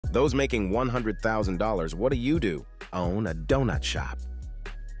Those making $100,000, what do? Own a donut shop.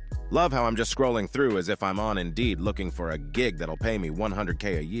 Love how I'm just scrolling through as if I'm on Indeed looking for a gig that'll pay me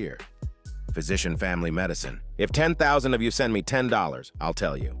 $100K a year. Physician family medicine. If 10,000 of you send me $10, I'll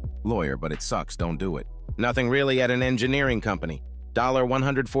tell you. Lawyer, but it sucks, don't do it. Nothing really at an engineering company.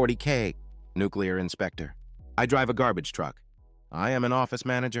 $140K. Nuclear inspector. I drive a garbage truck. I am an office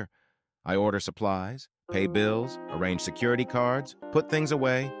manager. I order supplies, pay bills, arrange security cards, put things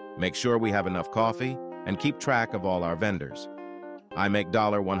away, make sure we have enough coffee, and keep track of all our vendors. I make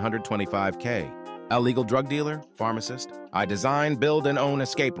 $125K. A legal drug dealer, pharmacist. I design, build, and own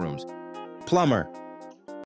escape rooms. Plumber.